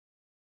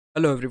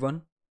Hello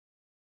everyone.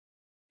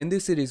 In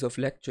this series of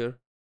lecture,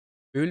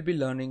 we will be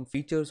learning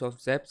features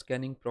of ZAP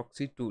scanning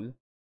proxy tool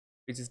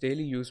which is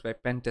daily used by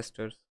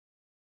pentesters.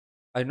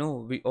 I know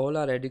we all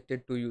are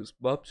addicted to use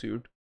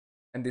Burpsuite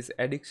and this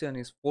addiction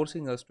is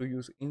forcing us to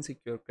use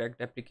insecure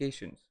cracked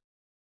applications.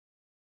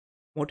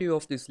 Motive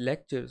of these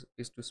lectures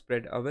is to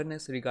spread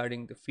awareness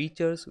regarding the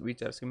features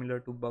which are similar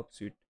to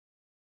Burpsuite.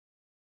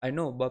 I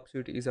know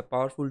Burpsuite is a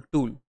powerful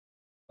tool,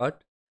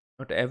 but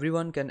not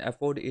everyone can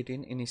afford it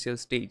in initial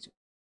stage.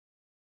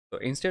 So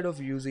instead of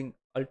using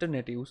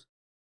alternatives,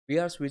 we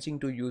are switching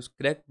to use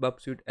cracked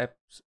Burpsuite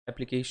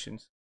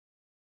applications.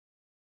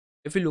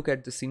 If we look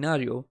at the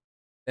scenario,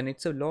 then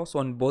it's a loss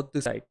on both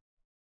the side.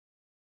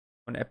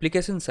 On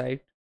application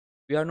side,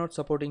 we are not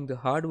supporting the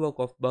hard work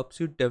of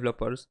Burpsuite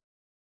developers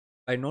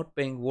by not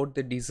paying what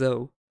they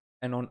deserve,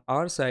 and on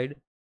our side,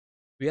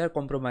 we are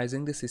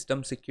compromising the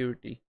system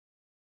security.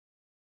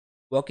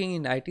 Working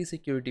in IT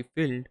security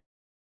field,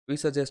 we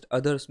suggest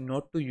others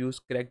not to use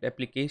cracked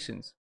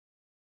applications,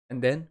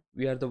 and then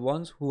we are the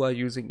ones who are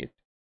using it.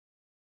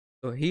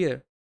 So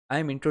here, I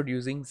am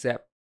introducing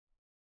ZAP.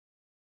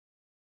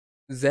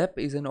 ZAP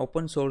is an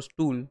open source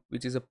tool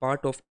which is a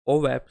part of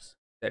OWASP,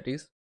 that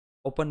is,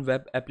 Open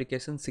Web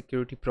Application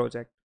Security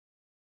Project.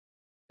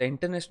 The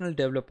international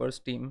developers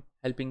team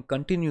helping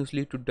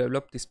continuously to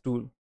develop this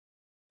tool,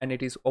 and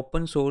it is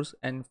open source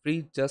and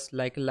free just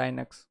like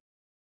Linux.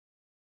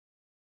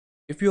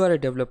 If you are a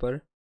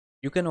developer,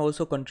 you can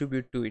also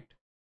contribute to it.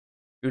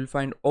 You will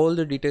find all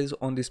the details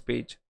on this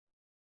page,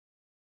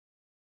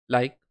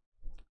 like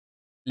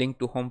link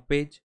to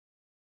homepage,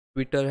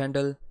 Twitter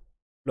handle,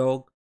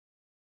 blog,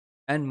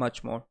 and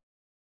much more.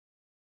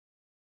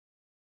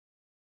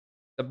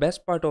 The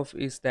best part of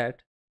is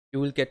that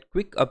you will get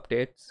quick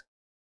updates,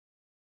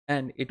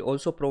 and it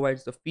also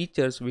provides the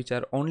features which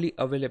are only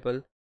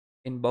available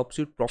in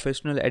Burpsuite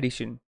Professional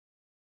Edition.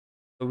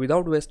 So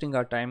without wasting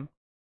our time,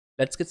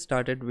 let's get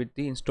started with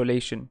the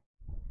installation.